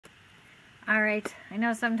All right, I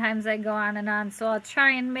know sometimes I go on and on, so I'll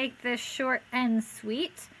try and make this short and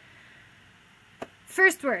sweet.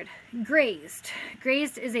 First word, grazed.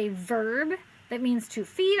 Grazed is a verb that means to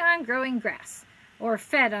feed on growing grass or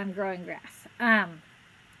fed on growing grass.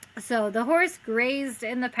 So the horse grazed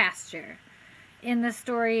in the pasture. In the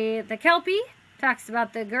story, the Kelpie talks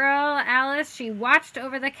about the girl, Alice. She watched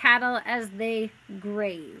over the cattle as they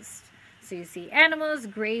grazed. So you see animals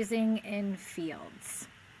grazing in fields.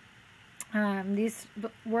 These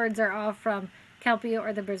words are all from Kelpie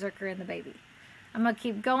or the Berserker and the Baby. I'm going to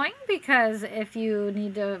keep going because if you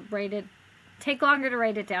need to write it, take longer to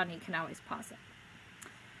write it down, you can always pause it.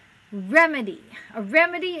 Remedy. A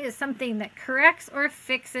remedy is something that corrects or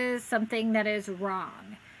fixes something that is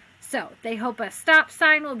wrong. So they hope a stop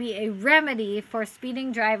sign will be a remedy for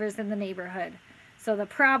speeding drivers in the neighborhood. So the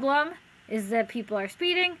problem is that people are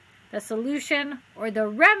speeding. The solution or the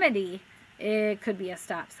remedy, it could be a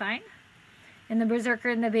stop sign. In the Berserker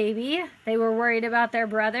and the Baby, they were worried about their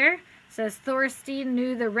brother. Says Thorstein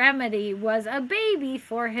knew the remedy was a baby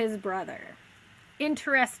for his brother.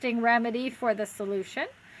 Interesting remedy for the solution,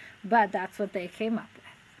 but that's what they came up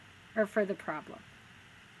with, or for the problem.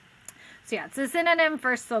 So yeah, it's a synonym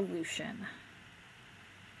for solution.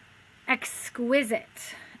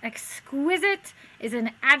 Exquisite. Exquisite is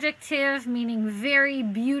an adjective meaning very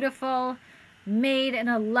beautiful, made in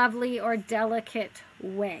a lovely or delicate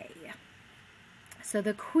way. So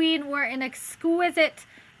the queen wore an exquisite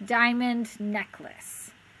diamond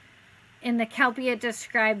necklace. In the Kelpie, it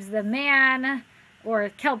describes the man, or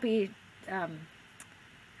Kelpie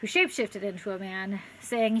who shapeshifted into a man,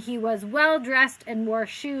 saying he was well dressed and wore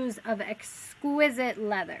shoes of exquisite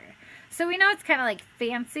leather. So we know it's kind of like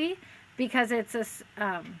fancy because it's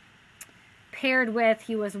paired with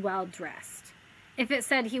he was well dressed. If it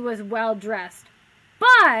said he was well dressed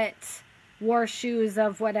but wore shoes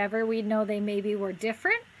of whatever, we know they maybe were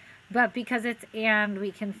different. But because it's and,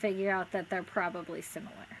 we can figure out that they're probably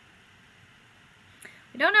similar.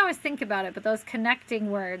 We don't always think about it, but those connecting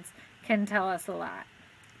words can tell us a lot.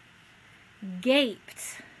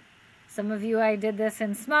 Gaped. Some of you, I did this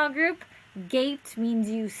in small group. Gaped means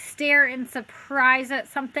you stare in surprise at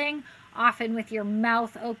something, often with your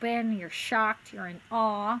mouth open. You're shocked. You're in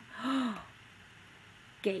awe.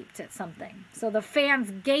 Gaped at something. So the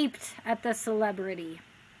fans gaped at the celebrity.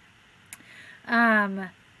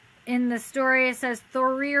 In the story, it says,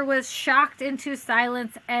 Thorir was shocked into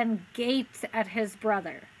silence and gaped at his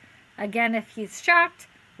brother. Again, if he's shocked,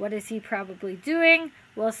 what is he probably doing?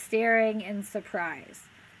 Well, staring in surprise.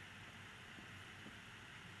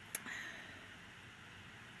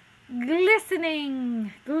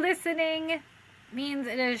 Glistening. Glistening means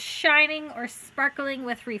it is shining or sparkling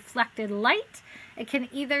with reflected light. It can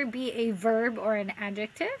either be a verb or an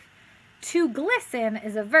adjective. To glisten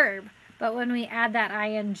is a verb. But when we add that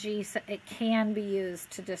ing, it can be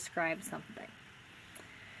used to describe something.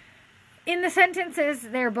 In the sentences,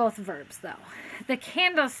 they're both verbs, though. The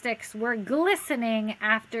candlesticks were glistening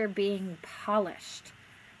after being polished.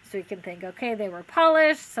 So you can think, okay, they were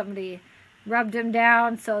polished. Somebody rubbed them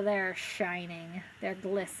down, so they're shining. They're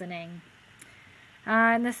glistening.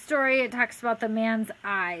 In the story, it talks about the man's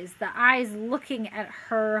eyes. The eyes looking at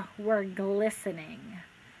her were glistening.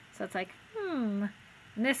 So it's like, In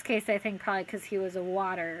this case, I think probably because he was a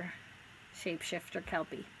water shapeshifter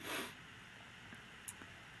Kelpie.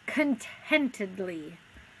 Contentedly.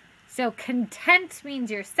 So content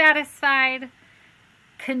means you're satisfied.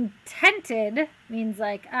 Contented means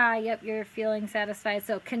like, yep, you're feeling satisfied.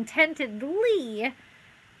 So contentedly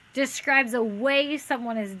describes a way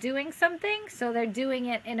someone is doing something. So they're doing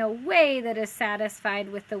it in a way that is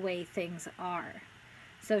satisfied with the way things are.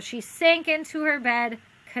 So she sank into her bed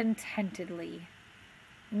contentedly.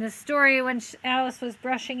 In the story, when Alice was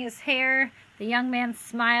brushing his hair, the young man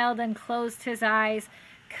smiled and closed his eyes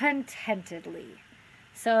contentedly.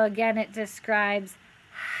 So again, it describes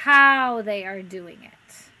how they are doing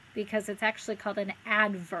it, because it's actually called an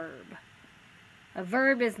adverb. A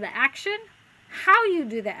verb is the action. How you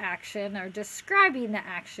do the action or describing the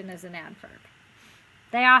action is an adverb.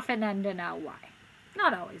 They often end in ly.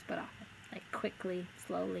 Not always, but often. Like quickly,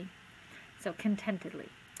 slowly. So contentedly.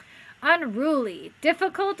 Unruly,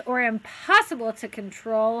 difficult or impossible to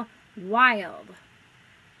control, wild.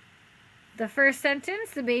 The first sentence,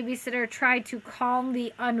 the babysitter tried to calm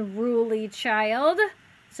the unruly child.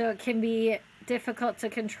 So it can be difficult to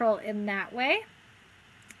control in that way.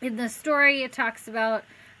 In the story, it talks about,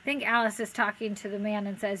 I think Alice is talking to the man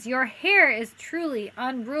and says, your hair is truly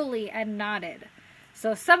unruly and knotted.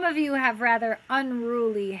 So some of you have rather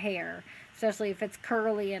unruly hair, especially if it's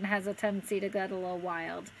curly and has a tendency to get a little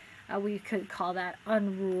wild. We could call that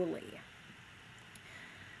unruly.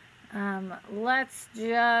 Let's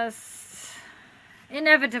just...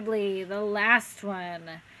 Inevitably, the last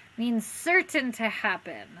one, means certain to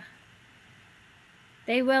happen.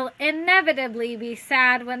 They will inevitably be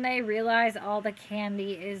sad when they realize all the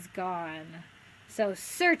candy is gone. So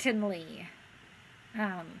certainly,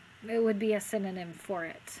 it would be a synonym for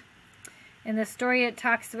it. In the story, it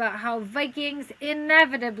talks about how Vikings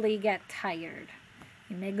inevitably get tired.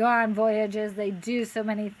 And they go on voyages, they do so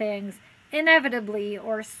many things. Inevitably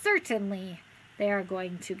or certainly, they are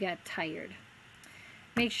going to get tired.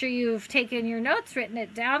 Make sure you've taken your notes, written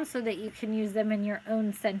it down so that you can use them in your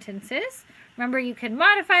own sentences. Remember, you can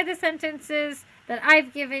modify the sentences that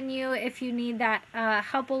I've given you if you need that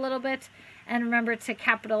help a little bit. And remember to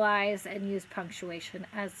capitalize and use punctuation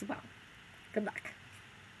as well. Good luck.